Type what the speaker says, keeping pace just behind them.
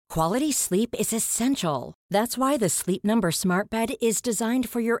Quality sleep is essential. That's why the Sleep Number Smart Bed is designed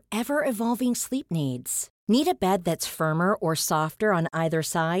for your ever-evolving sleep needs. Need a bed that's firmer or softer on either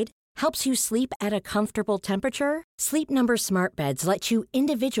side? Helps you sleep at a comfortable temperature? Sleep Number Smart Beds let you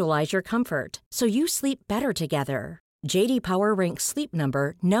individualize your comfort, so you sleep better together. J.D. Power ranks Sleep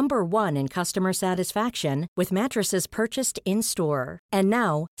Number number 1 in customer satisfaction with mattresses purchased in-store. And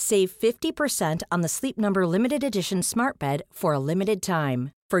now, save 50% on the Sleep Number Limited Edition Smart Bed for a limited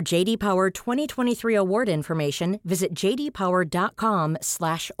time. For J.D. Power 2023 award information, visit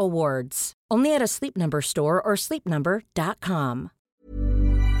jdpower.com/awards. Only at a Sleep Number store or sleepnumber.com.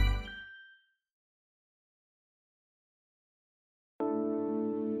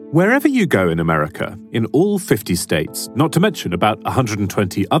 Wherever you go in America, in all 50 states, not to mention about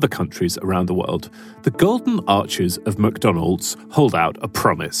 120 other countries around the world, the golden arches of McDonald's hold out a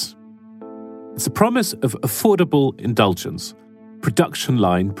promise. It's a promise of affordable indulgence, production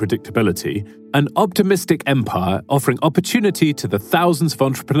line predictability, an optimistic empire offering opportunity to the thousands of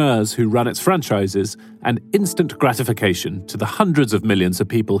entrepreneurs who run its franchises, and instant gratification to the hundreds of millions of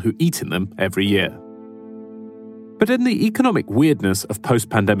people who eat in them every year. But in the economic weirdness of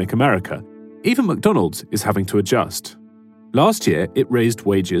post-pandemic America, even McDonald's is having to adjust. Last year, it raised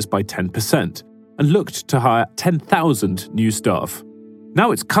wages by 10% and looked to hire 10,000 new staff.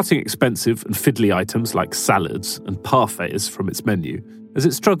 Now it's cutting expensive and fiddly items like salads and parfaits from its menu, as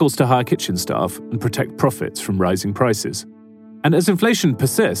it struggles to hire kitchen staff and protect profits from rising prices. And as inflation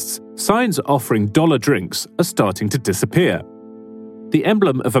persists, signs offering dollar drinks are starting to disappear. The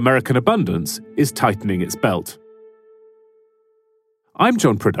emblem of American abundance is tightening its belt. I'm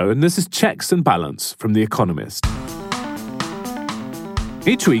John Prideaux, and this is Checks and Balance from The Economist.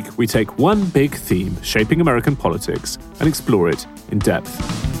 Each week, we take one big theme shaping American politics and explore it in depth.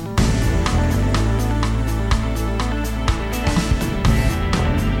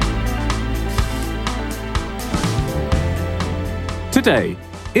 Today,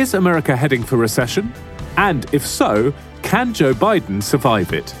 is America heading for recession? And if so, can Joe Biden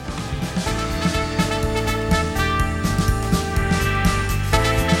survive it?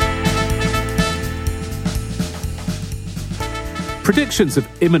 Predictions of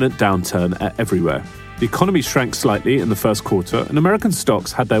imminent downturn are everywhere. The economy shrank slightly in the first quarter, and American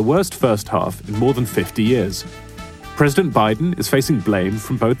stocks had their worst first half in more than 50 years. President Biden is facing blame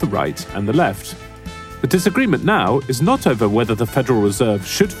from both the right and the left. The disagreement now is not over whether the Federal Reserve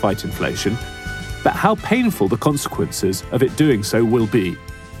should fight inflation, but how painful the consequences of it doing so will be.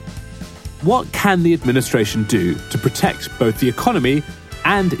 What can the administration do to protect both the economy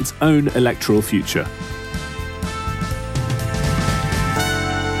and its own electoral future?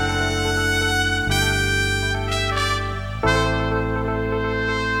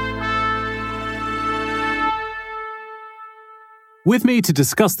 With me to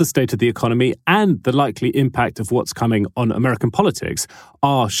discuss the state of the economy and the likely impact of what's coming on American politics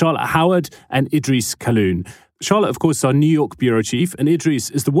are Charlotte Howard and Idris Khaloun. Charlotte, of course, is our New York bureau chief, and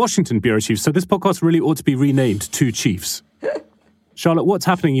Idris is the Washington bureau chief, so this podcast really ought to be renamed Two Chiefs. Charlotte, what's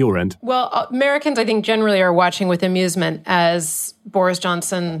happening your end? Well, Americans, I think, generally are watching with amusement as Boris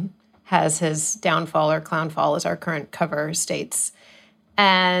Johnson has his downfall or clownfall, as our current cover states.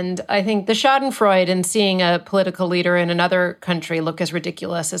 And I think the schadenfreude in seeing a political leader in another country look as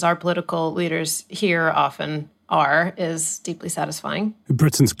ridiculous as our political leaders here often are is deeply satisfying.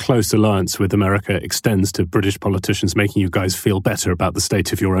 Britain's close alliance with America extends to British politicians, making you guys feel better about the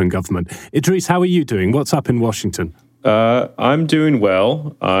state of your own government. Idris, how are you doing? What's up in Washington? I'm doing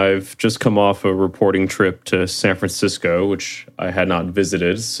well. I've just come off a reporting trip to San Francisco, which I had not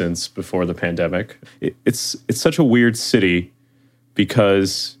visited since before the pandemic. It's such a weird city,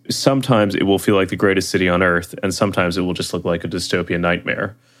 because sometimes it will feel like the greatest city on earth, and sometimes it will just look like a dystopian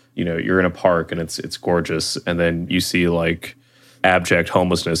nightmare. You know, you're in a park and it's gorgeous, and then you see like abject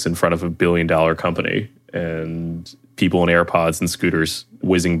homelessness in front of $1 billion company and people in AirPods and scooters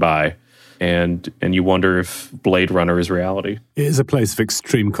whizzing by. And you wonder if Blade Runner is reality. It is a place of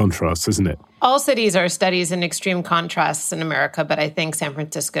extreme contrast, isn't it? All cities are studies in extreme contrasts in America, but I think San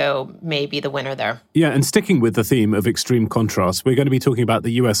Francisco may be the winner there. Yeah, and sticking with the theme of extreme contrast, we're going to be talking about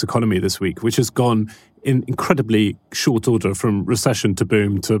the US economy this week, which has gone in incredibly short order from recession to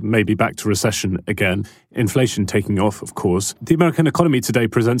boom to maybe back to recession again. Inflation taking off, of course. The American economy today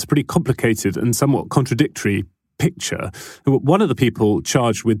presents a pretty complicated and somewhat contradictory picture. One of the people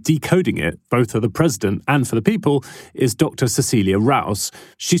charged with decoding it, both for the president and for the people, is Dr. Cecilia Rouse.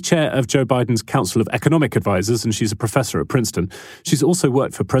 She's chair of Joe Biden's Council of Economic Advisors, and she's a professor at Princeton. She's also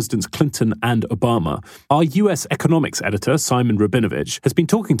worked for Presidents Clinton and Obama. Our US economics editor, Simon Rabinovich, has been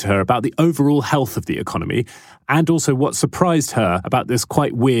talking to her about the overall health of the economy and also what surprised her about this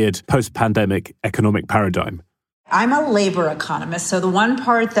quite weird post-pandemic economic paradigm. I'm a labor economist, so the one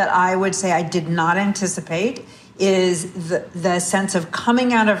part that I would say I did not anticipate is the sense of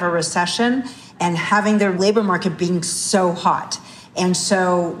coming out of a recession and having the labor market being so hot. And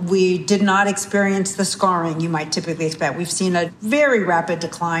so we did not experience the scarring you might typically expect. We've seen a very rapid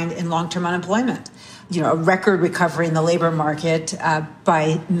decline in long-term unemployment, a record recovery in the labor market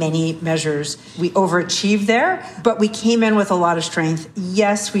by many measures. We overachieved there, but we came in with a lot of strength.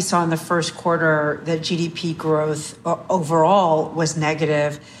 Yes, we saw in the first quarter that GDP growth overall was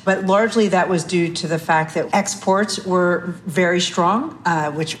negative, but largely that was due to the fact that exports were very strong,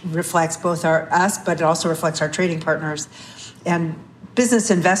 which reflects both us, but it also reflects our trading partners. And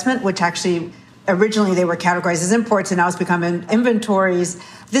business investment, which actually originally they were categorized as imports and now it's become inventories.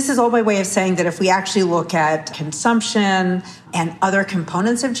 This is all by way of saying that if we actually look at consumption and other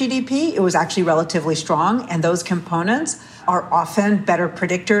components of GDP, it was actually relatively strong. And those components are often better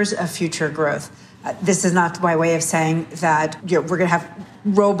predictors of future growth. This is not by way of saying that we're going to have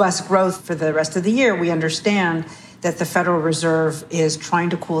robust growth for the rest of the year. We understand that the Federal Reserve is trying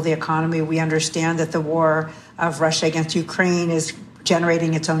to cool the economy. We understand that the war of Russia against Ukraine is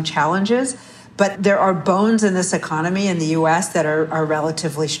generating its own challenges. But there are bones in this economy in the U.S. that are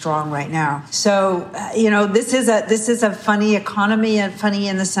relatively strong right now. So, this is a funny economy, and funny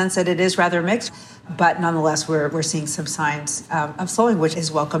in the sense that it is rather mixed. But nonetheless, we're seeing some signs of slowing, which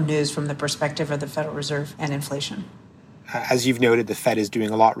is welcome news from the perspective of the Federal Reserve and inflation. As you've noted, the Fed is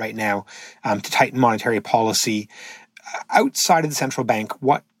doing a lot right now to tighten monetary policy. Outside of the central bank,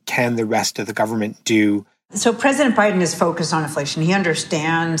 what can the rest of the government do? So President Biden is focused on inflation. He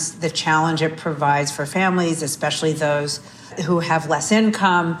understands the challenge it provides for families, especially those who have less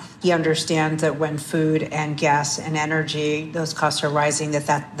income. He understands that when food and gas and energy, those costs are rising,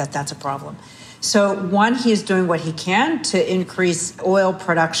 that's a problem. So one, he is doing what he can to increase oil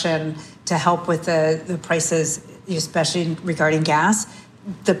production to help with the prices, especially regarding gas.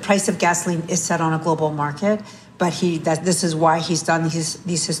 The price of gasoline is set on a global market. But this is why he's done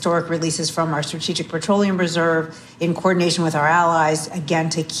these historic releases from our Strategic Petroleum Reserve in coordination with our allies,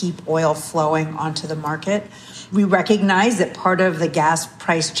 again, to keep oil flowing onto the market. We recognize that part of the gas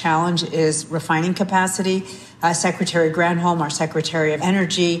price challenge is refining capacity. Secretary Granholm, our Secretary of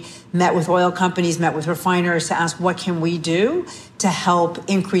Energy, met with oil companies, met with refiners to ask what can we do to help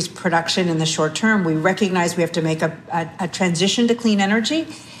increase production in the short term. We recognize we have to make a transition to clean energy.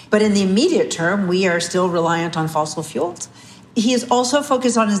 But in the immediate term, we are still reliant on fossil fuels. He is also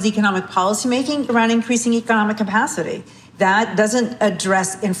focused on his economic policymaking around increasing economic capacity. That doesn't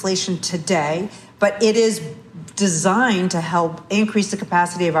address inflation today, but it is designed to help increase the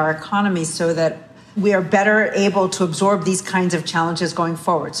capacity of our economy so that we are better able to absorb these kinds of challenges going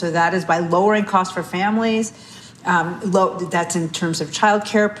forward. So that is by lowering costs for families. That's in terms of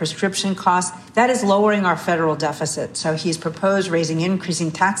childcare, prescription costs. That is lowering our federal deficit. So he's proposed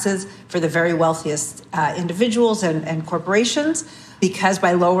increasing taxes for the very wealthiest individuals and corporations, because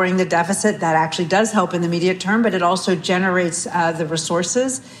by lowering the deficit, that actually does help in the immediate term, but it also generates the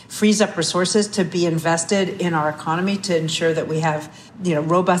resources, frees up resources to be invested in our economy to ensure that we have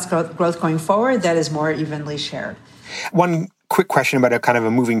robust growth going forward that is more evenly shared. One quick question about a kind of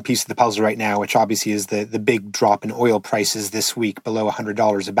a moving piece of the puzzle right now, which obviously is the big drop in oil prices this week below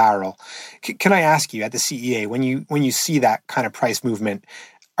 $100 a barrel. Can I ask you, at the CEA, when you see that kind of price movement,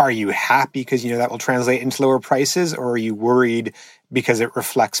 are you happy because that will translate into lower prices, or are you worried because it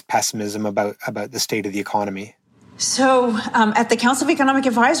reflects pessimism about the state of the economy? So at the Council of Economic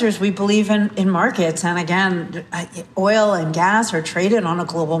Advisors, we believe in markets. And again, oil and gas are traded on a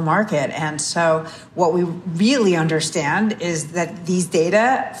global market. And so what we really understand is that these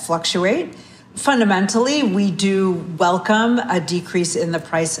data fluctuate. Fundamentally, we do welcome a decrease in the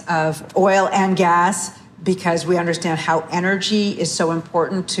price of oil and gas because we understand how energy is so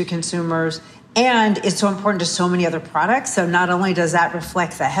important to consumers. And it's so important to so many other products. So not only does that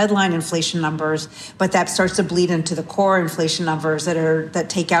reflect the headline inflation numbers, but that starts to bleed into the core inflation numbers that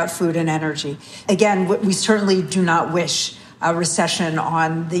take out food and energy. Again, we certainly do not wish a recession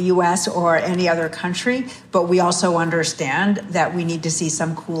on the U.S. or any other country, but we also understand that we need to see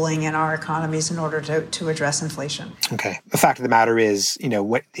some cooling in our economies in order to address inflation. Okay. The fact of the matter is,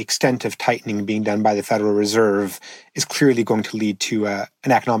 what the extent of tightening being done by the Federal Reserve is clearly going to lead to an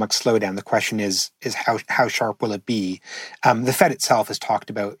economic slowdown. The question is how sharp will it be? The Fed itself has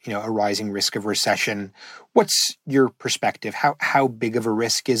talked about, a rising risk of recession. What's your perspective? How big of a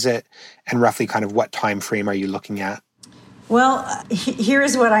risk is it? And roughly kind of what time frame are you looking at? Well, here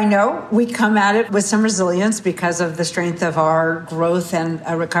is what I know. We come at it with some resilience because of the strength of our growth and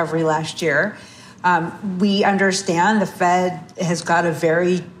recovery last year. We understand the Fed has got a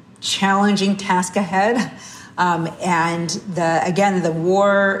very challenging task ahead. And the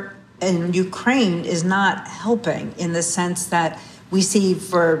war in Ukraine is not helping in the sense that we see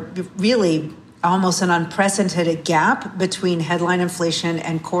for really almost an unprecedented gap between headline inflation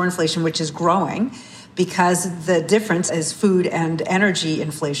and core inflation, which is growing because the difference is food and energy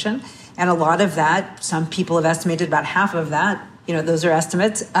inflation. And a lot of that, some people have estimated about half of that, those are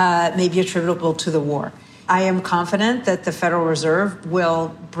estimates, may be attributable to the war. I am confident that the Federal Reserve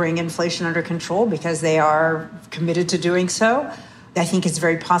will bring inflation under control because they are committed to doing so. I think it's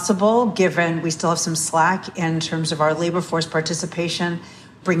very possible, given we still have some slack in terms of our labor force participation,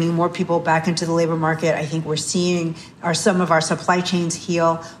 bringing more people back into the labor market. I think we're seeing some of our supply chains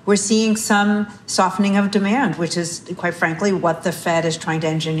heal. We're seeing some softening of demand, which is, quite frankly, what the Fed is trying to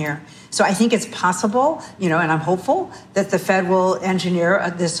engineer. So I think it's possible, and I'm hopeful that the Fed will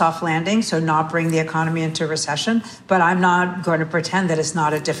engineer this soft landing, so not bring the economy into recession. But I'm not going to pretend that it's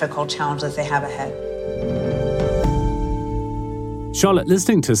not a difficult challenge that they have ahead. Charlotte,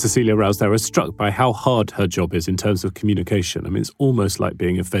 listening to Cecilia Rouse there, I was struck by how hard her job is in terms of communication. I mean, it's almost like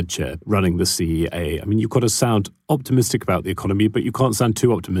being a Fed chair running the CEA. I mean, you've got to sound optimistic about the economy, but you can't sound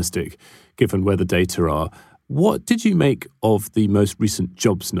too optimistic given where the data are. What did you make of the most recent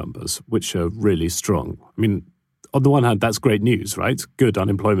jobs numbers, which are really strong? I mean, on the one hand, that's great news, right? Good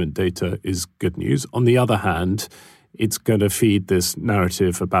unemployment data is good news. On the other hand, it's going to feed this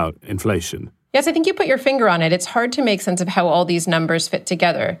narrative about inflation. Yes, I think you put your finger on it. It's hard to make sense of how all these numbers fit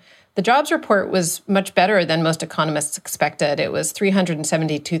together. The jobs report was much better than most economists expected. It was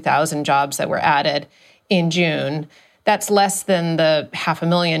 372,000 jobs that were added in June. That's less than the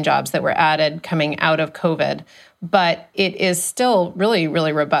 500,000 jobs that were added coming out of COVID. But it is still really,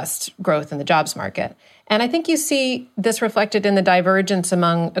 really robust growth in the jobs market. And I think you see this reflected in the divergence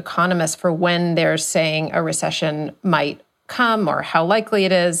among economists for when they're saying a recession might come or how likely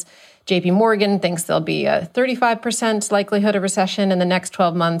it is. JP Morgan thinks there'll be a 35% likelihood of recession in the next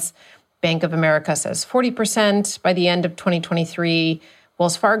 12 months. Bank of America says 40% by the end of 2023.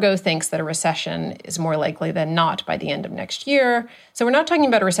 Wells Fargo thinks that a recession is more likely than not by the end of next year. So we're not talking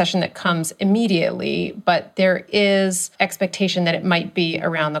about a recession that comes immediately, but there is expectation that it might be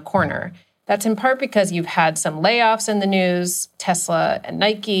around the corner. That's in part because you've had some layoffs in the news, Tesla and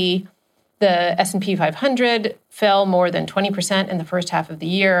Nike. The S&P 500 fell more than 20% in the first half of the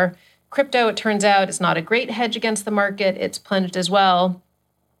year. Crypto, it turns out, is not a great hedge against the market. It's plunged as well.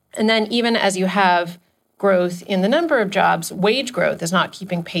 And then even as you have growth in the number of jobs, wage growth is not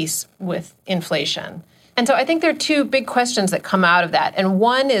keeping pace with inflation. And so I think there are two big questions that come out of that. And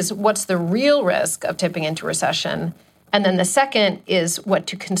one is, what's the real risk of tipping into recession? And then the second is, what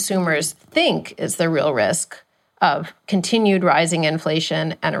do consumers think is the real risk of continued rising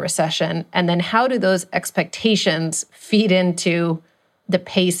inflation and a recession? And then how do those expectations feed into the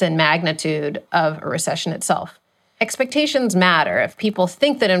pace and magnitude of a recession itself? Expectations matter. If people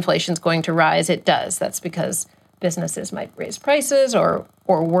think that inflation is going to rise, it does. That's because businesses might raise prices or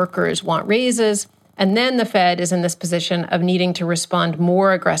workers want raises. And then the Fed is in this position of needing to respond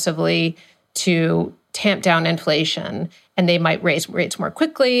more aggressively to tamp down inflation. And they might raise rates more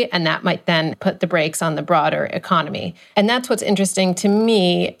quickly, and that might then put the brakes on the broader economy. And that's what's interesting to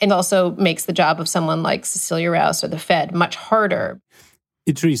me, and also makes the job of someone like Cecilia Rouse or the Fed much harder.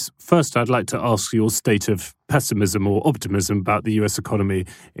 Idris, first I'd like to ask your state of pessimism or optimism about the US economy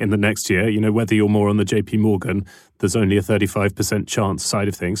in the next year. You know, whether you're more on the JP Morgan, there's only a 35% chance side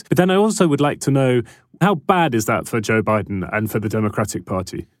of things. But then I also would like to know, how bad is that for Joe Biden and for the Democratic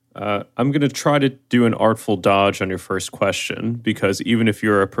Party? I'm going to try to do an artful dodge on your first question, because even if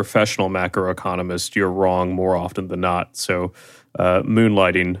you're a professional macroeconomist, you're wrong more often than not. So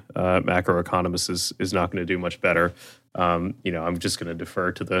moonlighting macroeconomists is not going to do much better. I'm just going to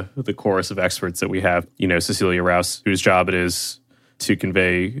defer to the chorus of experts that we have. Cecilia Rouse, whose job it is to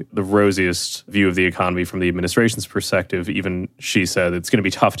convey the rosiest view of the economy from the administration's perspective. Even she said it's going to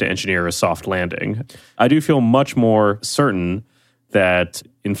be tough to engineer a soft landing. I do feel much more certain that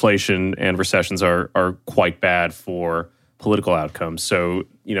inflation and recessions are quite bad for political outcomes. So,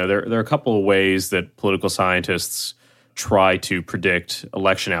 there are a couple of ways that political scientists try to predict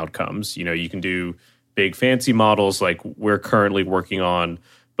election outcomes. You can do big fancy models like we're currently working on,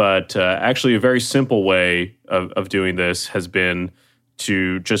 but actually a very simple way of doing this has been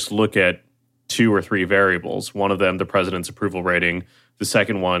to just look at 2 or 3 variables. One of them, the president's approval rating. The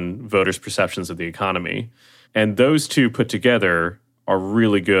second one, voters' perceptions of the economy. And those two put together are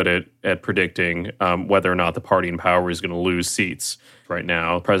really good at predicting whether or not the party in power is going to lose seats. Right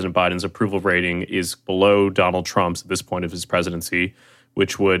now, President Biden's approval rating is below Donald Trump's at this point of his presidency,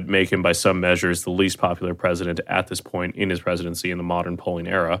 which would make him, by some measures, the least popular president at this point in his presidency in the modern polling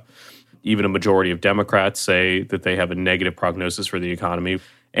era. Even a majority of Democrats say that they have a negative prognosis for the economy.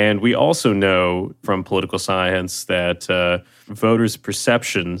 And we also know from political science that voters'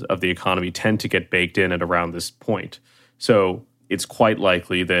 perceptions of the economy tend to get baked in at around this point. So it's quite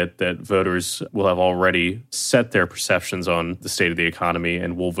likely that voters will have already set their perceptions on the state of the economy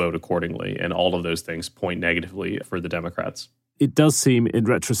and will vote accordingly. And all of those things point negatively for the Democrats. It does seem, in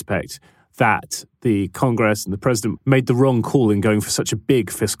retrospect, that the Congress and the president made the wrong call in going for such a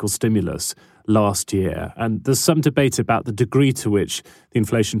big fiscal stimulus last year. And there's some debate about the degree to which the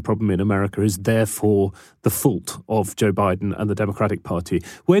inflation problem in America is therefore the fault of Joe Biden and the Democratic Party.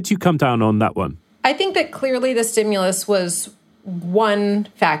 Where do you come down on that one? I think that clearly the stimulus was one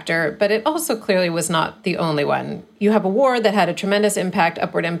factor, but it also clearly was not the only one. You have a war that had a tremendous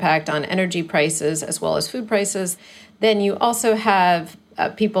upward impact on energy prices as well as food prices. Then you also have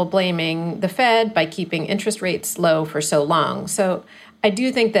people blaming the Fed by keeping interest rates low for so long. So I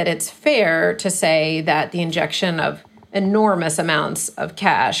do think that it's fair to say that the injection of enormous amounts of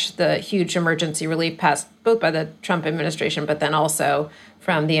cash, the huge emergency relief passed both by the Trump administration, but then also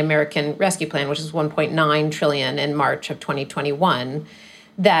from the American Rescue Plan, which is $1.9 trillion in March of 2021,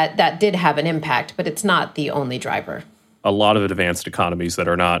 that did have an impact, but it's not the only driver. A lot of advanced economies that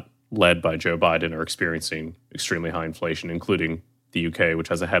are not led by Joe Biden are experiencing extremely high inflation, including the UK, which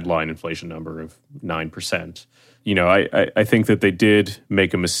has a headline inflation number of 9%. You know, I think that they did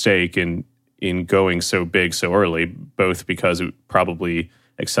make a mistake in going so big so early, both because it probably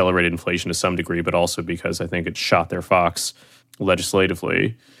accelerated inflation to some degree, but also because I think it shot their fox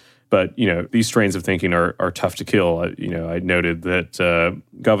legislatively. But, you know, these strains of thinking are tough to kill. I noted that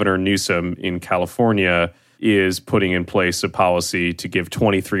Governor Newsom in California is putting in place a policy to give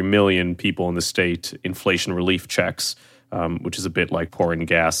 23 million people in the state inflation relief checks, which is a bit like pouring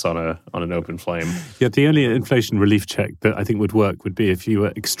gas on an open flame. Yeah, the only inflation relief check that I think would work would be if you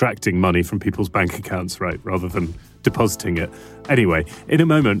were extracting money from people's bank accounts, right, rather than depositing it. Anyway, in a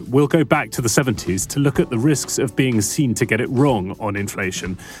moment, we'll go back to the 70s to look at the risks of being seen to get it wrong on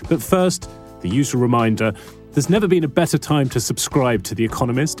inflation. But first, the usual reminder, there's never been a better time to subscribe to The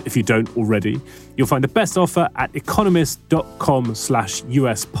Economist if you don't already. You'll find the best offer at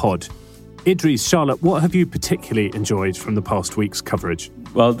economist.com/USpod. Idris, Charlotte, what have you particularly enjoyed from the past week's coverage?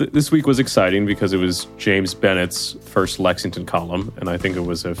 Well, this week was exciting because it was James Bennett's first Lexington column, and I think it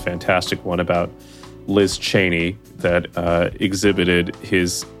was a fantastic one about Liz Cheney that exhibited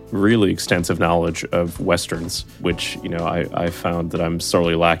his really extensive knowledge of Westerns, which, you know, I found that I'm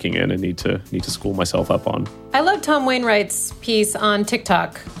sorely lacking in and need to school myself up on. I love Tom Wainwright's piece on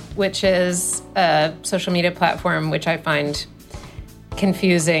TikTok, which is a social media platform which I find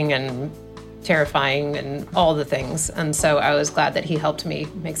confusing and terrifying and all the things. And so I was glad that he helped me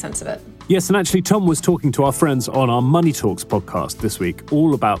make sense of it. Yes, and actually Tom was talking to our friends on our Money Talks podcast this week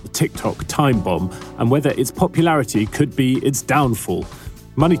all about the TikTok time bomb and whether its popularity could be its downfall.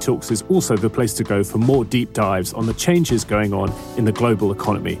 Money Talks is also the place to go for more deep dives on the changes going on in the global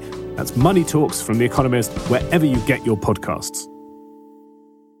economy. That's Money Talks from The Economist, wherever you get your podcasts.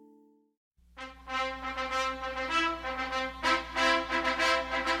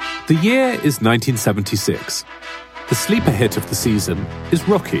 The year is 1976. The sleeper hit of the season is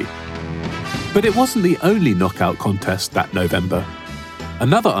Rocky. But it wasn't the only knockout contest that November.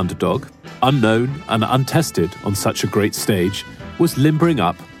 Another underdog, unknown and untested on such a great stage, was limbering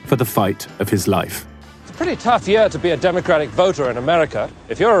up for the fight of his life. It's a pretty tough year to be a Democratic voter in America.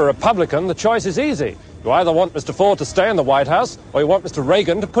 If you're a Republican, the choice is easy. You either want Mr. Ford to stay in the White House or you want Mr.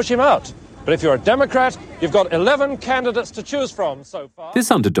 Reagan to push him out. But if you're a Democrat, you've got 11 candidates to choose from so far.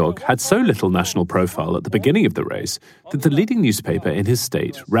 This underdog had so little national profile at the beginning of the race that the leading newspaper in his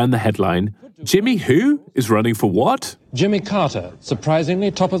state ran the headline, "Jimmy who is running for what?" Jimmy Carter,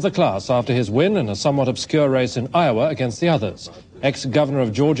 surprisingly top of the class after his win in a somewhat obscure race in Iowa against the others. Ex-governor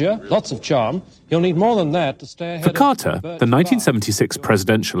of Georgia, lots of charm. He'll need more than that to stay ahead. For Carter, the 1976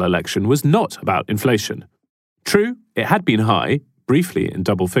 presidential election was not about inflation. True, it had been high, briefly in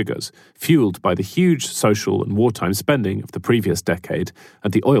double figures, fueled by the huge social and wartime spending of the previous decade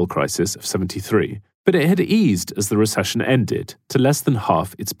and the oil crisis of 73. But it had eased as the recession ended to less than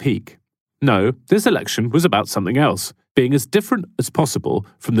half its peak. No, this election was about something else, being as different as possible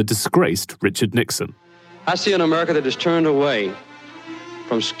from the disgraced Richard Nixon. I see an America that is turned away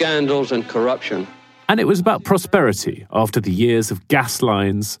from scandals and corruption. And it was about prosperity after the years of gas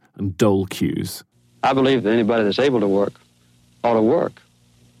lines and dole queues. I believe that anybody that's able to work ought to work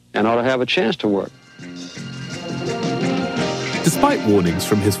and ought to have a chance to work. Despite warnings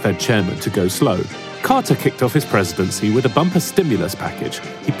from his Fed chairman to go slow, Carter kicked off his presidency with a bumper stimulus package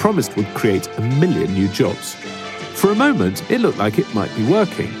he promised would create 1 million new jobs. For a moment, it looked like it might be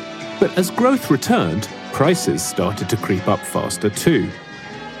working. But as growth returned, prices started to creep up faster too.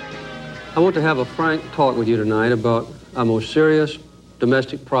 I want to have a frank talk with you tonight about our most serious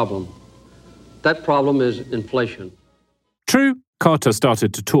domestic problem. That problem is inflation. True, Carter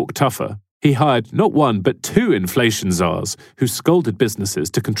started to talk tougher. He hired not one but 2 inflation czars who scolded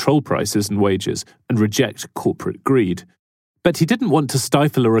businesses to control prices and wages and reject corporate greed. But he didn't want to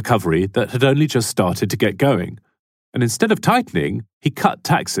stifle a recovery that had only just started to get going. And instead of tightening, he cut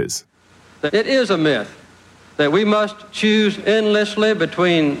taxes. It is a myth that we must choose endlessly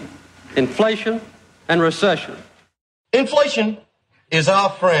between inflation and recession. Inflation is our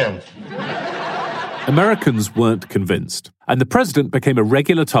friend. Americans weren't convinced, and the president became a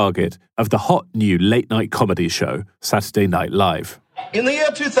regular target of the hot new late-night comedy show, Saturday Night Live. In the year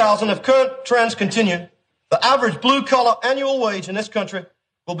 2000, if current trends continue, the average blue-collar annual wage in this country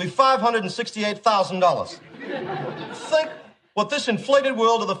will be $568,000. Think what this inflated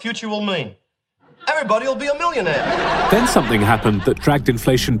world of the future will mean. Everybody will be a millionaire. Then something happened that dragged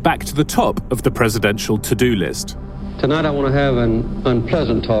inflation back to the top of the presidential to-do list. Tonight I want to have an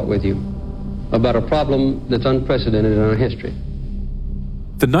unpleasant talk with you about a problem that's unprecedented in our history.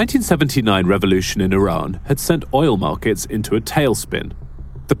 The 1979 revolution in Iran had sent oil markets into a tailspin.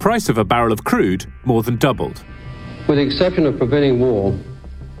 The price of a barrel of crude more than doubled. With the exception of preventing war,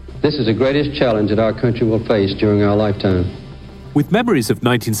 this is the greatest challenge that our country will face during our lifetime. With memories of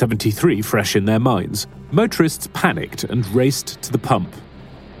 1973 fresh in their minds, motorists panicked and raced to the pump.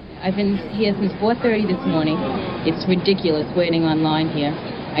 I've been here since 4:30 this morning. It's ridiculous waiting online here.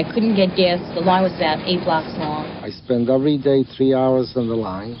 I couldn't get gas. The line was about 8 blocks long. I spend every day 3 hours on the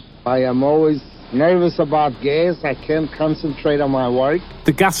line. I am always nervous about gas. I can't concentrate on my work.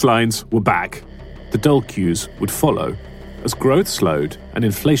 The gas lines were back. The dull queues would follow as growth slowed and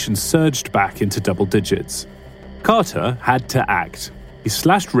inflation surged back into double digits. Carter had to act. He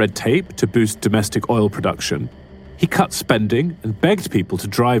slashed red tape to boost domestic oil production. He cut spending and begged people to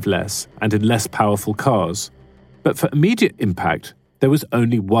drive less and in less powerful cars. But for immediate impact, there was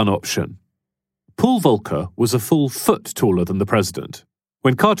only one option. Paul Volcker was a full foot taller than the president.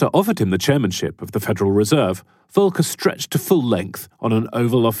 When Carter offered him the chairmanship of the Federal Reserve, Volcker stretched to full length on an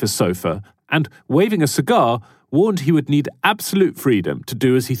Oval Office sofa and, waving a cigar, warned he would need absolute freedom to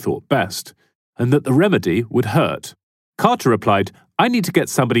do as he thought best, and that the remedy would hurt. Carter replied, "I need to get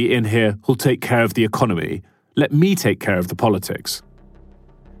somebody in here who'll take care of the economy. Let me take care of the politics."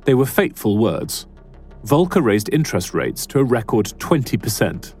 They were fateful words. Volcker raised interest rates to a record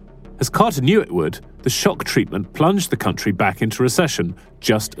 20%. As Carter knew it would, the shock treatment plunged the country back into recession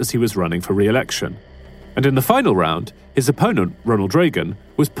just as he was running for re-election. And in the final round, his opponent, Ronald Reagan,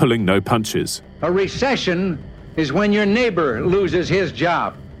 was pulling no punches. A recession is when your neighbor loses his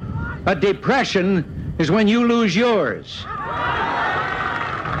job. A depression is when you lose yours.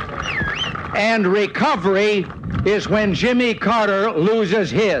 And recovery is when Jimmy Carter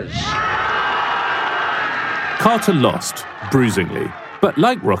loses his. Carter lost, bruisingly. But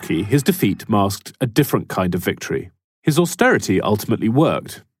like Rocky, his defeat masked a different kind of victory. His austerity ultimately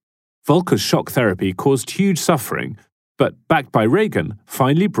worked. Volcker's shock therapy caused huge suffering, but backed by Reagan,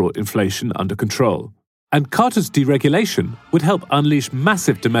 finally brought inflation under control. And Carter's deregulation would help unleash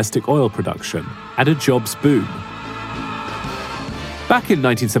massive domestic oil production and a jobs boom. Back in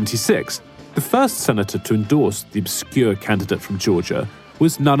 1976, the first senator to endorse the obscure candidate from Georgia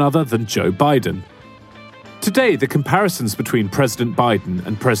was none other than Joe Biden. Today, the comparisons between President Biden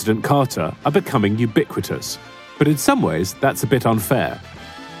and President Carter are becoming ubiquitous. But in some ways, that's a bit unfair.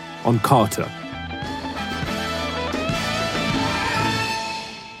 On Carter.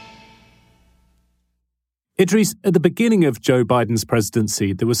 Idris, at the beginning of Joe Biden's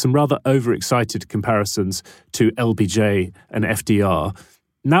presidency, there were some rather overexcited comparisons to LBJ and FDR.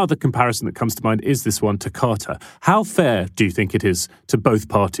 Now the comparison that comes to mind is this one to Carter. How fair do you think it is to both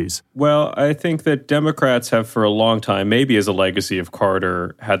parties? Well, I think that Democrats have for a long time, maybe as a legacy of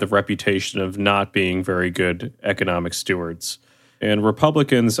Carter, had the reputation of not being very good economic stewards. And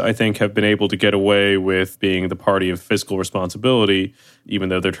Republicans, I think, have been able to get away with being the party of fiscal responsibility, even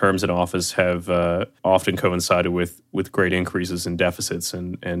though their terms in office have often coincided with great increases in deficits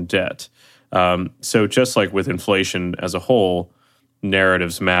and debt. So just like with inflation as a whole,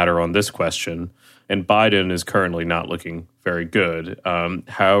 narratives matter on this question, and Biden is currently not looking very good.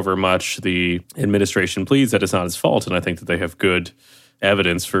 However much the administration pleads that it's not his fault, and I think that they have good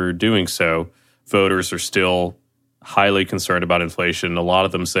evidence for doing so, voters are still highly concerned about inflation. A lot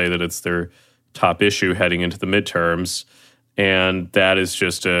of them say that it's their top issue heading into the midterms. And that is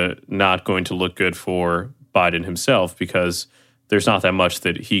just not going to look good for Biden himself, because there's not that much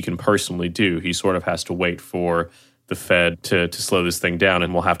that he can personally do. He sort of has to wait for the Fed to slow this thing down,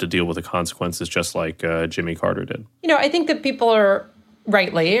 and we'll have to deal with the consequences just like Jimmy Carter did. I think that people are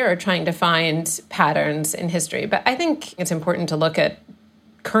trying to find patterns in history, but I think it's important to look at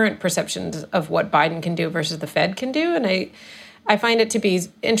current perceptions of what Biden can do versus the Fed can do. And I find it to be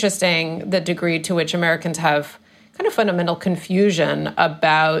interesting the degree to which Americans have kind of fundamental confusion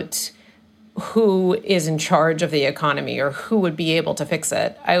about who is in charge of the economy or who would be able to fix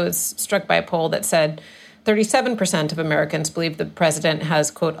it. I was struck by a poll that said 37% of Americans believe the president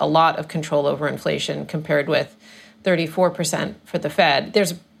has, quote, a lot of control over inflation, compared with 34% for the Fed.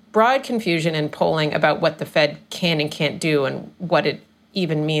 There's broad confusion in polling about what the Fed can and can't do and what it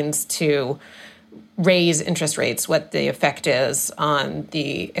even means to raise interest rates, what the effect is on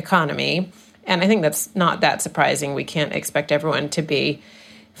the economy. And I think that's not that surprising. We can't expect everyone to be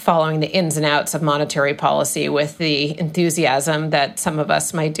following the ins and outs of monetary policy with the enthusiasm that some of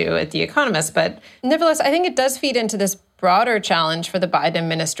us might do at The Economist. But nevertheless, I think it does feed into this broader challenge for the Biden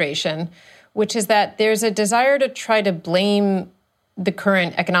administration, which is that there's a desire to try to blame the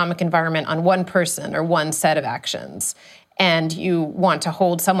current economic environment on one person or one set of actions. And you want to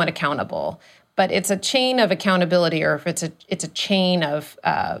hold someone accountable. But it's a chain of accountability, or if it's a chain of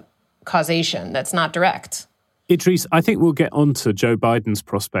causation that's not direct. Idris, I think we'll get on to Joe Biden's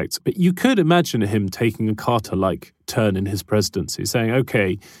prospects, but you could imagine him taking a Carter-like turn in his presidency, saying,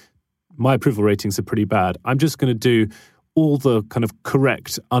 okay, my approval ratings are pretty bad. I'm just going to do all the kind of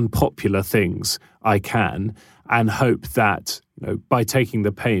correct, unpopular things I can and hope that, by taking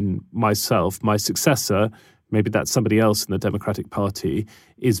the pain myself, my successor, maybe that's somebody else in the Democratic Party,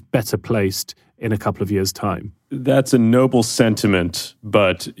 is better placed in a couple of years' time. That's a noble sentiment,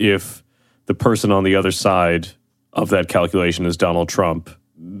 but if the person on the other side of that calculation is Donald Trump,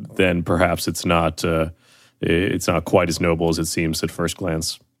 then perhaps it's not quite as noble as it seems at first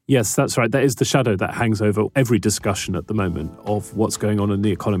glance. Yes, that's right. That is the shadow that hangs over every discussion at the moment of what's going on in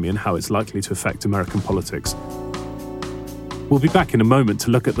the economy and how it's likely to affect American politics. We'll be back in a moment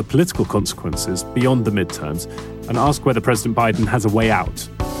to look at the political consequences beyond the midterms and ask whether President Biden has a way out.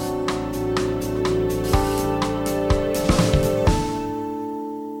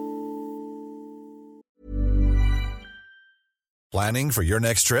 Planning for your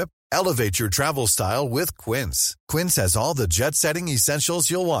next trip? Elevate your travel style with Quince. Quince has all the jet-setting essentials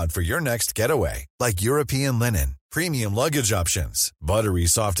you'll want for your next getaway, like European linen, premium luggage options, buttery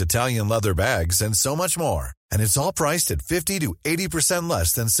soft Italian leather bags, and so much more. And it's all priced at 50 to 80%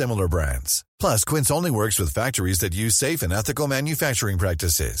 less than similar brands. Plus, Quince only works with factories that use safe and ethical manufacturing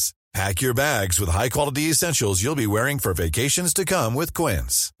practices. Pack your bags with high-quality essentials you'll be wearing for vacations to come with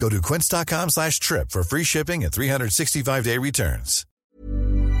Quince. Go to quince.com/trip for free shipping and 365-day returns.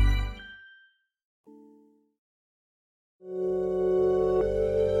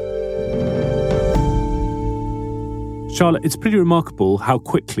 Charlotte, it's pretty remarkable how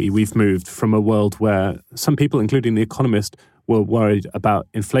quickly we've moved from a world where some people, including The Economist, were worried about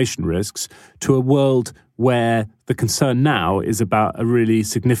inflation risks to a world where the concern now is about a really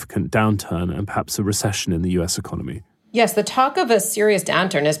significant downturn and perhaps a recession in the US economy. Yes, the talk of a serious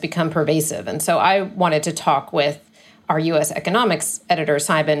downturn has become pervasive. And so I wanted to talk with our US economics editor,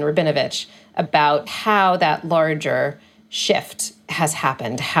 Simon Rabinovich, about how that larger shift has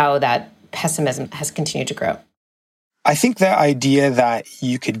happened, how that pessimism has continued to grow. I think the idea that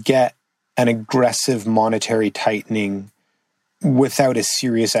you could get an aggressive monetary tightening without a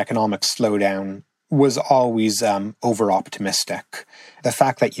serious economic slowdown was always over-optimistic. The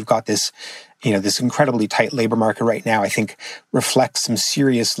fact that you've got this, this incredibly tight labor market right now, I think reflects some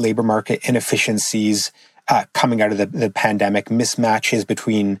serious labor market inefficiencies coming out of the pandemic, mismatches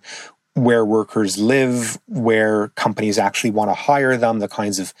between where workers live, where companies actually want to hire them, the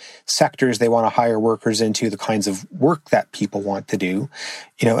kinds of sectors they want to hire workers into, the kinds of work that people want to do.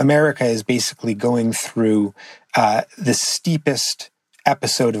 America is basically going through the steepest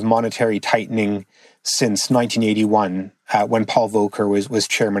episode of monetary tightening since 1981, when Paul Volcker was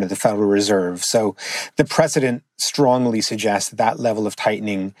chairman of the Federal Reserve. So the president strongly suggests that level of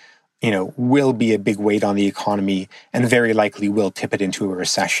tightening, will be a big weight on the economy and very likely will tip it into a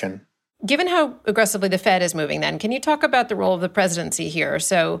recession. Given how aggressively the Fed is moving then, can you talk about the role of the presidency here?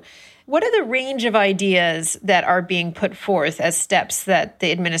 So what are the range of ideas that are being put forth as steps that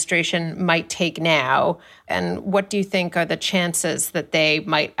the administration might take now? And what do you think are the chances that they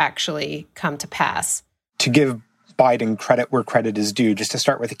might actually come to pass? To give Biden credit where credit is due, just to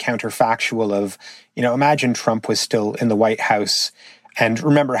start with a counterfactual of, imagine Trump was still in the White House and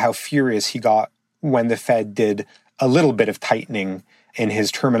remember how furious he got when the Fed did a little bit of tightening in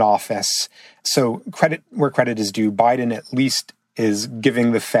his term in office. So credit where credit is due. Biden at least is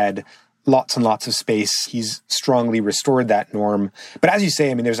giving the Fed lots and lots of space. He's strongly restored that norm. But as you say,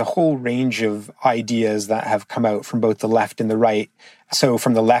 I mean, there's a whole range of ideas that have come out from both the left and the right. So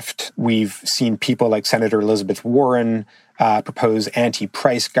from the left, we've seen people like Senator Elizabeth Warren propose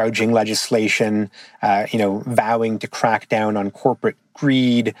anti-price gouging legislation, vowing to crack down on corporate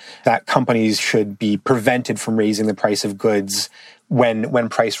greed, that companies should be prevented from raising the price of goods when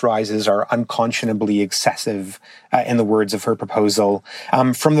price rises are unconscionably excessive, in the words of her proposal.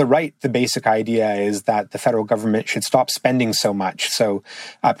 From the right, the basic idea is that the federal government should stop spending so much. So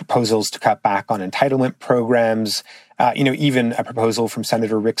proposals to cut back on entitlement programs, even a proposal from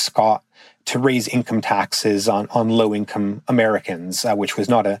Senator Rick Scott to raise income taxes on low-income Americans, which was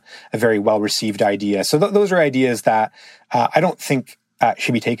not a very well-received idea. So those are ideas that I don't think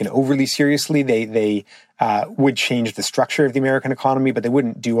should be taken overly seriously. They would change the structure of the American economy, but they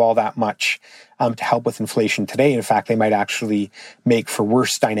wouldn't do all that much to help with inflation today. In fact, they might actually make for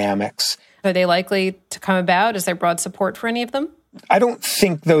worse dynamics. Are they likely to come about? Is there broad support for any of them? I don't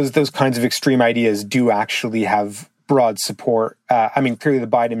think those kinds of extreme ideas do actually have broad support. Clearly the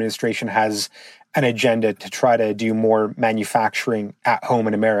Biden administration has an agenda to try to do more manufacturing at home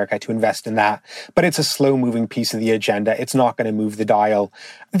in America, to invest in that. But it's a slow-moving piece of the agenda. It's not going to move the dial.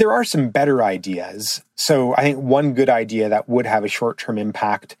 There are some better ideas. So I think one good idea that would have a short-term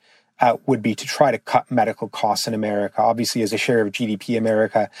impact would be to try to cut medical costs in America. Obviously, as a share of GDP,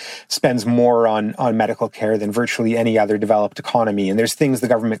 America spends more on medical care than virtually any other developed economy. And there's things the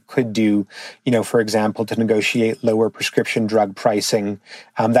government could do, for example, to negotiate lower prescription drug pricing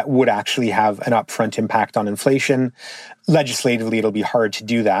that would actually have an upfront impact on inflation. Legislatively, it'll be hard to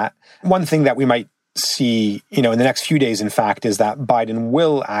do that. One thing that we might see, in the next few days, in fact, is that Biden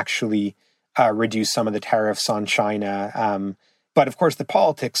will actually reduce some of the tariffs on China. But of course, the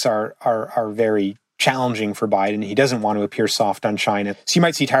politics are very challenging for Biden. He doesn't want to appear soft on China. So you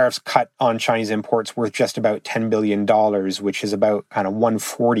might see tariffs cut on Chinese imports worth just about $10 billion, which is about kind of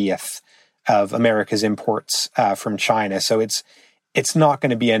 1/40th of America's imports from China. So it's not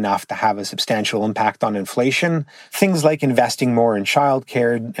going to be enough to have a substantial impact on inflation. Things like investing more in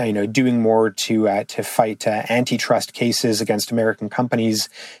childcare, doing more to fight antitrust cases against American companies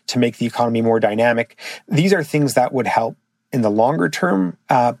to make the economy more dynamic. These are things that would help in the longer term,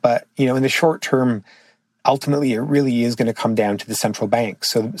 but in the short term, ultimately it really is going to come down to the central bank.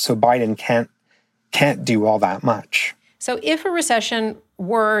 So Biden can't do all that much. So if a recession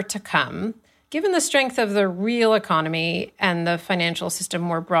were to come, given the strength of the real economy and the financial system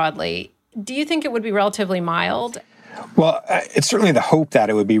more broadly, do you think it would be relatively mild? Well, it's certainly the hope that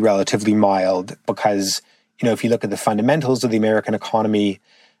it would be relatively mild because, if you look at the fundamentals of the American economy,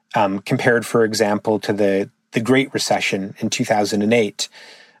 compared, for example, to the Great Recession in 2008,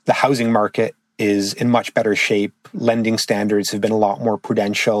 the housing market is in much better shape. Lending standards have been a lot more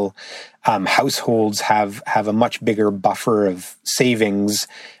prudential. Households have a much bigger buffer of savings.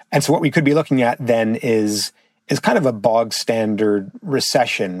 And so what we could be looking at then is kind of a bog standard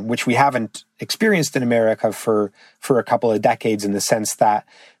recession, which we haven't experienced in America for a couple of decades, in the sense that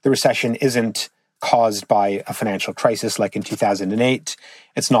the recession isn't caused by a financial crisis like in 2008.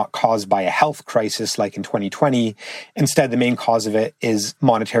 It's not caused by a health crisis like in 2020. Instead, the main cause of it is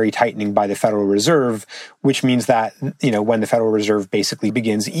monetary tightening by the Federal Reserve, which means that, when the Federal Reserve basically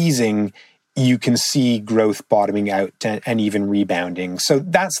begins easing, you can see growth bottoming out and even rebounding. So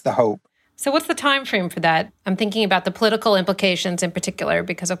that's the hope. So what's the time frame for that? I'm thinking about the political implications in particular,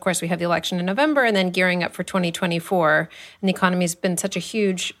 because of course we have the election in November and then gearing up for 2024. And the economy's been such a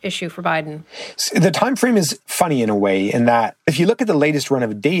huge issue for Biden. So the time frame is funny in a way, in that if you look at the latest run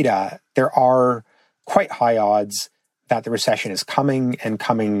of data, there are quite high odds that the recession is coming, and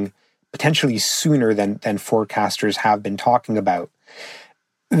coming potentially sooner than forecasters have been talking about.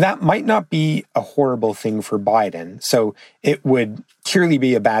 That might not be a horrible thing for Biden. So it would clearly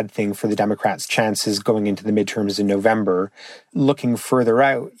be a bad thing for the Democrats' chances going into the midterms in November. Looking further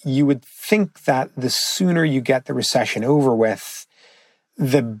out, you would think that the sooner you get the recession over with,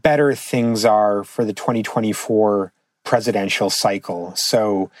 the better things are for the 2024 presidential cycle.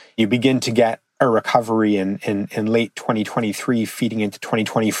 So you begin to get a recovery in late 2023 feeding into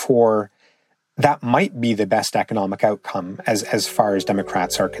 2024. That might be the best economic outcome as far as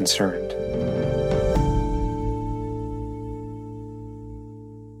Democrats are concerned.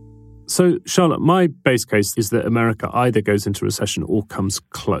 So, Charlotte, my base case is that America either goes into recession or comes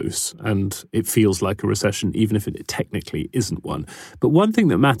close, and it feels like a recession, even if it technically isn't one. But one thing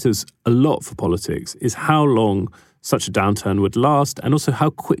that matters a lot for politics is how long such a downturn would last, and also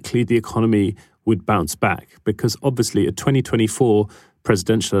how quickly the economy would bounce back, because obviously a 2024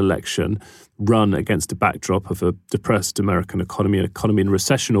 presidential election run against a backdrop of a depressed American economy, an economy in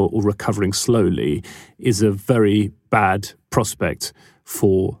recession or recovering slowly, is a very bad prospect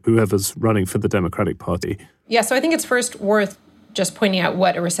for whoever's running for the Democratic Party. Yeah, so I think it's first worth just pointing out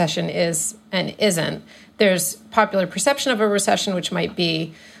what a recession is and isn't. There's popular perception of a recession, which might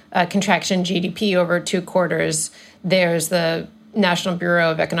be a contraction in GDP over 2 quarters. There's the National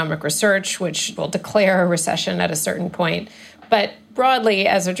Bureau of Economic Research, which will declare a recession at a certain point. But broadly,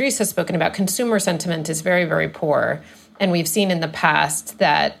 as Idris has spoken about, consumer sentiment is very, very poor. And we've seen in the past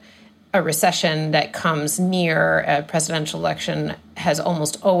that a recession that comes near a presidential election has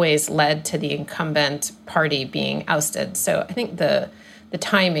almost always led to the incumbent party being ousted. So I think the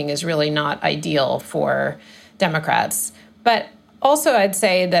timing is really not ideal for Democrats. But also, I'd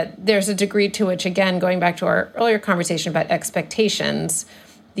say that there's a degree to which, again, going back to our earlier conversation about expectations,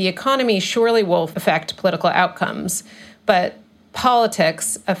 the economy surely will affect political outcomes, but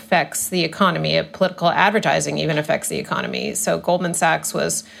politics affects the economy. Political advertising even affects the economy. So Goldman Sachs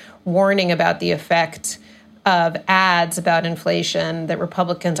was warning about the effect of ads about inflation that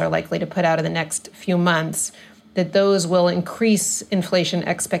Republicans are likely to put out in the next few months, that those will increase inflation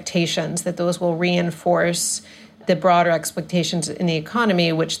expectations, that those will reinforce the broader expectations in the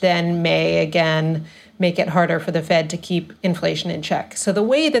economy, which then may, again, make it harder for the Fed to keep inflation in check. So the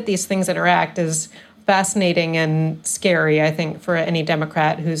way that these things interact is fascinating and scary, I think, for any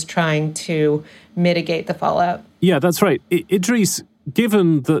Democrat who's trying to mitigate the fallout. Yeah, that's right. Idris,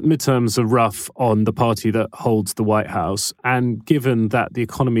 given that midterms are rough on the party that holds the White House, and given that the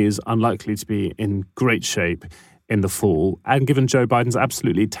economy is unlikely to be in great shape in the fall, and given Joe Biden's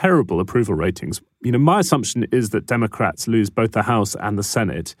absolutely terrible approval ratings, my assumption is that Democrats lose both the House and the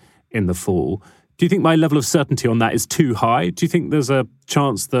Senate in the fall. Do you think my level of certainty on that is too high? Do you think there's a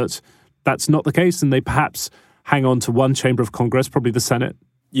chance that that's not the case and they perhaps hang on to one chamber of Congress, probably the Senate?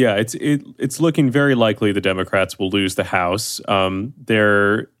 Yeah, it's looking very likely the Democrats will lose the House.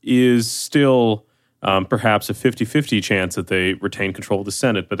 There is still perhaps a 50-50 chance that they retain control of the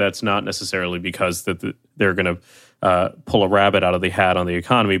Senate, but that's not necessarily because they're going to pull a rabbit out of the hat on the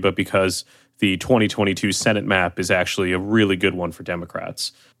economy, but because the 2022 Senate map is actually a really good one for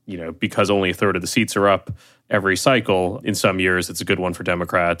Democrats. Because only a third of the seats are up every cycle, in some years it's a good one for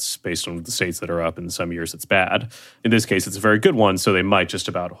Democrats based on the states that are up, and in some years it's bad. In this case, it's a very good one, so they might just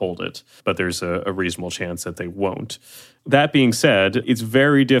about hold it, but there's a reasonable chance that they won't. That being said, it's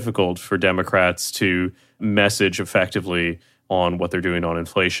very difficult for Democrats to message effectively on what they're doing on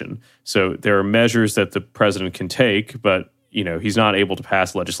inflation. So there are measures that the president can take, but he's not able to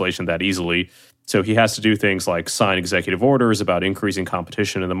pass legislation that easily. So he has to do things like sign executive orders about increasing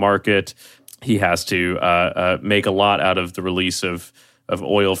competition in the market. He has to make a lot out of the release of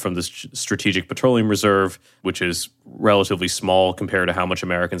oil from the Strategic Petroleum Reserve, which is relatively small compared to how much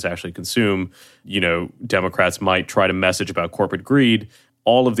Americans actually consume. Democrats might try to message about corporate greed.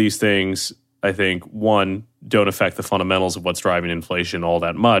 All of these things, I think, one, don't affect the fundamentals of what's driving inflation all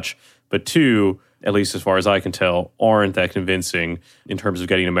that much, but two, at least as far as I can tell, aren't that convincing in terms of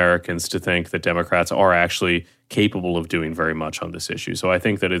getting Americans to think that Democrats are actually capable of doing very much on this issue. So I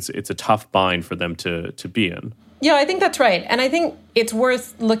think that it's a tough bind for them to be in. Yeah, I think that's right. And I think it's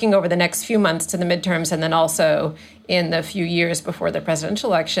worth looking over the next few months to the midterms and then also in the few years before the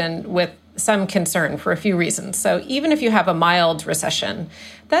presidential election with some concern for a few reasons. So even if you have a mild recession,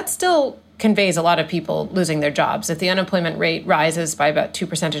 that still conveys a lot of people losing their jobs. If the unemployment rate rises by about 2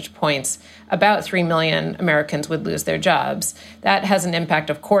 percentage points, about 3 million Americans would lose their jobs. That has an impact,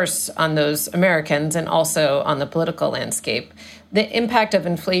 of course, on those Americans and also on the political landscape. The impact of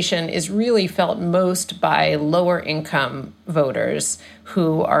inflation is really felt most by lower income voters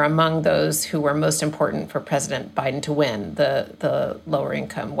who are among those who were most important for President Biden to win, the lower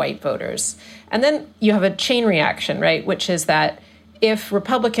income white voters. And then you have a chain reaction, right, which is that if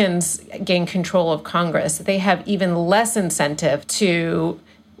Republicans gain control of Congress, they have even less incentive to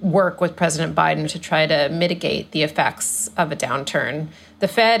work with President Biden to try to mitigate the effects of a downturn. The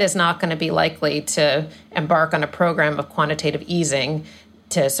Fed is not going to be likely to embark on a program of quantitative easing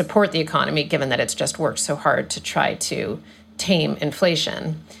to support the economy, given that it's just worked so hard to try to tame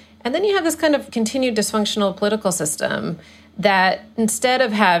inflation. And then you have this kind of continued dysfunctional political system that instead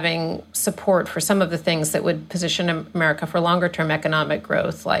of having support for some of the things that would position America for longer-term economic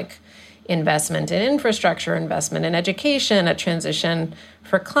growth, like investment in infrastructure, investment in education, a transition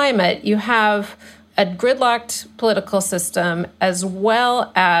for climate, you have a gridlocked political system, as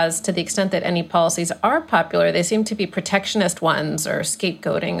well as, to the extent that any policies are popular, they seem to be protectionist ones or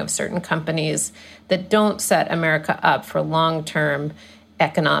scapegoating of certain companies that don't set America up for long-term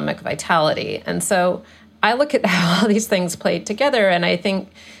economic vitality. And so I look at how all these things played together, and I think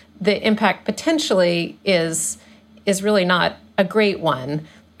the impact potentially is really not a great one.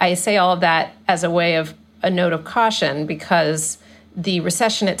 I say all of that as a way of a note of caution, because the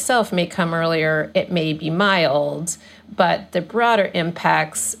recession itself may come earlier, it may be mild, but the broader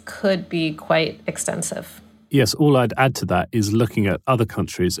impacts could be quite extensive. Yes, all I'd add to that is looking at other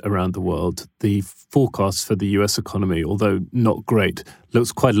countries around the world. The forecast for the US economy, although not great,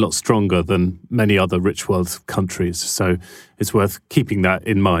 looks quite a lot stronger than many other rich world countries. So it's worth keeping that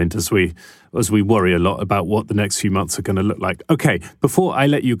in mind as we worry a lot about what the next few months are going to look like. Okay, before I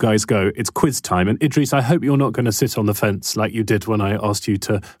let you guys go, it's quiz time. And Idris, I hope you're not going to sit on the fence like you did when I asked you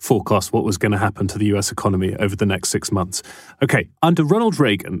to forecast what was going to happen to the US economy over the next 6 months. Okay, under Ronald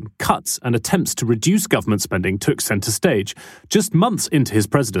Reagan, cuts and attempts to reduce government spending took center stage. Just months into his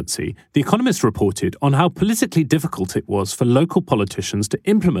presidency, The Economist reported on how politically difficult it was for local politicians to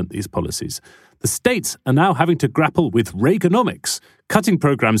implement these policies. The states are now having to grapple with Reaganomics, cutting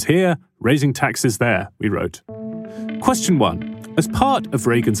programs here, raising taxes there, we wrote. Question 1. As part of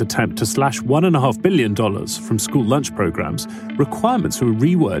Reagan's attempt to slash $1.5 billion from school lunch programs, requirements were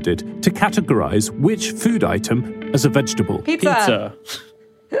reworded to categorize which food item as a vegetable. Pizza.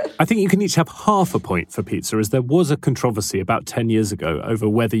 I think you can each have half a point for pizza, as there was a controversy about 10 years ago over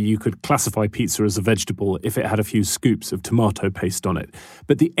whether you could classify pizza as a vegetable if it had a few scoops of tomato paste on it.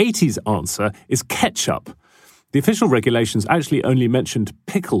 But the 80s answer is ketchup. The official regulations actually only mentioned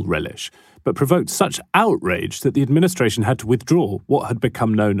pickle relish, but provoked such outrage that the administration had to withdraw what had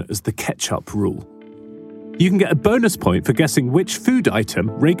become known as the ketchup rule. You can get a bonus point for guessing which food item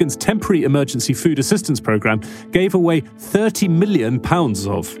Reagan's temporary emergency food assistance program gave away £30 million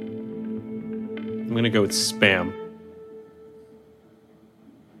of. I'm going to go with Spam.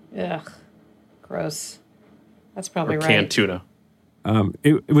 Ugh, gross. That's probably right. Canned tuna.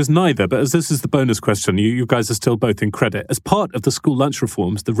 It was neither, but as this is the bonus question, you guys are still both in credit. As part of the school lunch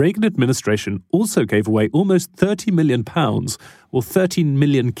reforms, the Reagan administration also gave away almost £30 million, or 13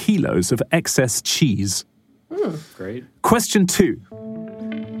 million kilos of excess cheese. Great. Question 2.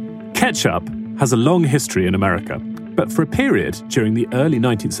 Ketchup has a long history in America, but for a period during the early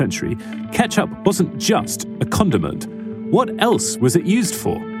 19th century, ketchup wasn't just a condiment. What else was it used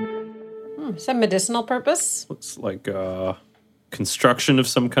for? Some medicinal purpose? Looks like construction of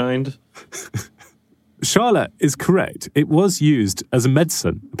some kind. Charlotte is correct. It was used as a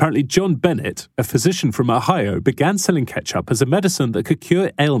medicine. Apparently, John Bennett, a physician from Ohio, began selling ketchup as a medicine that could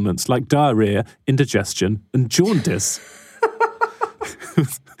cure ailments like diarrhea, indigestion, and jaundice.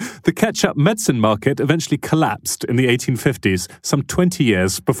 The ketchup medicine market eventually collapsed in the 1850s, some 20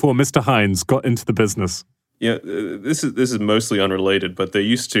 years before Mr. Heinz got into the business. Yeah, this is mostly unrelated, but they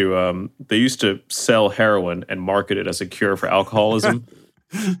used to sell heroin and market it as a cure for alcoholism.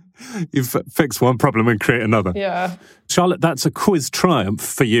 You've fixed one problem and create another. Yeah. Charlotte, that's a quiz triumph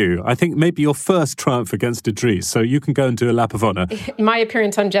for you. I think maybe your first triumph against Idris, so you can go and do a lap of honor. My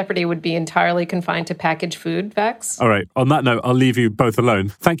appearance on Jeopardy would be entirely confined to packaged food facts. All right, on that note, I'll leave you both alone.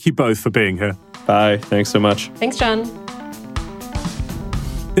 Thank you both for being here. Bye. Thanks so much. Thanks, John.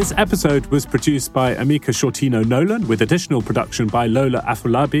 This episode was produced by Amika Shortino-Nolan, with additional production by Lola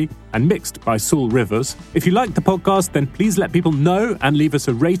Afolabi and mixed by Saul Rivers. If you like the podcast, then please let people know and leave us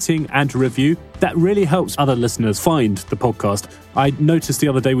a rating and a review. That really helps other listeners find the podcast. I noticed the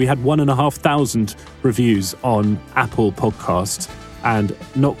other day we had 1,500 reviews on Apple Podcasts and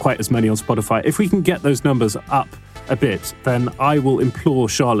not quite as many on Spotify. If we can get those numbers up a bit, then I will implore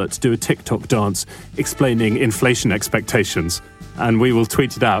Charlotte to do a TikTok dance explaining inflation expectations, and we will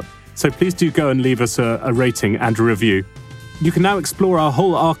tweet it out. So please do go and leave us a rating and a review. You can now explore our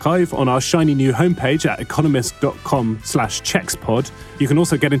whole archive on our shiny new homepage at economist.com/checkspod. You can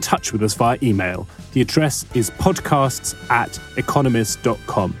also get in touch with us via email. The address is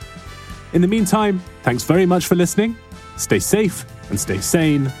podcasts@economist.com. In the meantime, thanks very much for listening. Stay safe and stay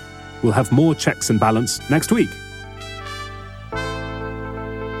sane. We'll have more Checks and Balance next week.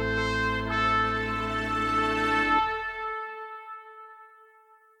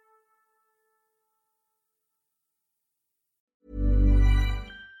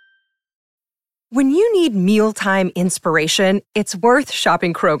 When you need mealtime inspiration, it's worth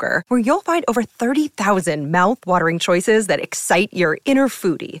shopping Kroger, where you'll find over 30,000 mouth-watering choices that excite your inner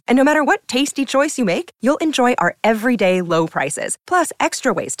foodie. And no matter what tasty choice you make, you'll enjoy our everyday low prices, plus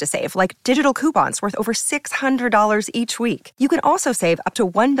extra ways to save, like digital coupons worth over $600 each week. You can also save up to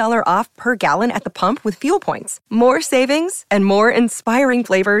 $1 off per gallon at the pump with fuel points. More savings and more inspiring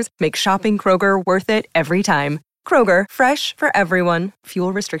flavors make shopping Kroger worth it every time. Kroger, fresh for everyone.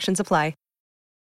 Fuel restrictions apply.